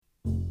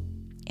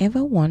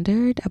Ever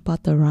wondered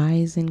about the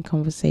rise in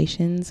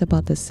conversations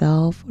about the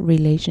self,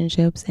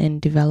 relationships,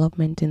 and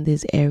development in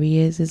these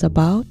areas is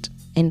about,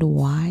 and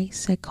why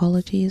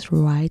psychology is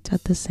right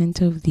at the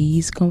center of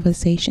these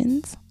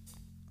conversations?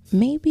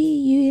 Maybe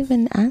you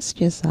even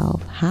asked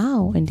yourself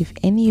how and if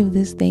any of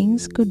these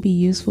things could be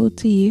useful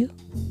to you?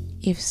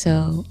 If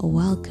so,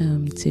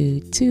 welcome to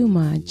Too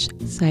Much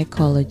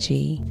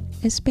Psychology,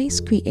 a space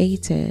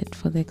created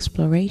for the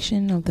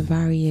exploration of the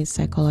various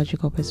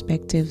psychological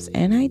perspectives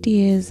and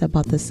ideas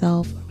about the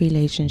self,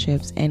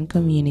 relationships, and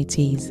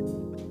communities.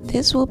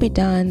 This will be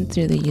done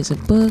through the use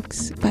of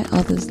books by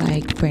authors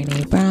like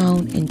Brené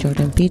Brown and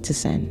Jordan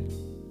Peterson.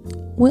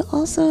 We'll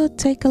also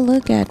take a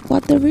look at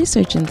what the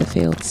research in the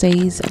field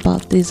says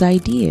about these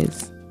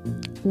ideas.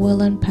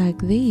 We'll unpack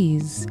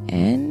these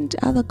and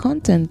other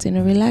content in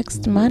a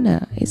relaxed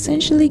manner,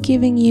 essentially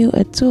giving you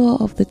a tour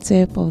of the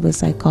tip of the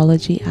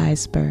psychology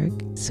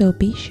iceberg. So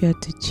be sure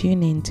to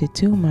tune in to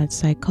Too Much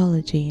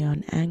Psychology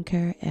on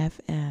Anchor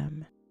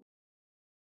FM.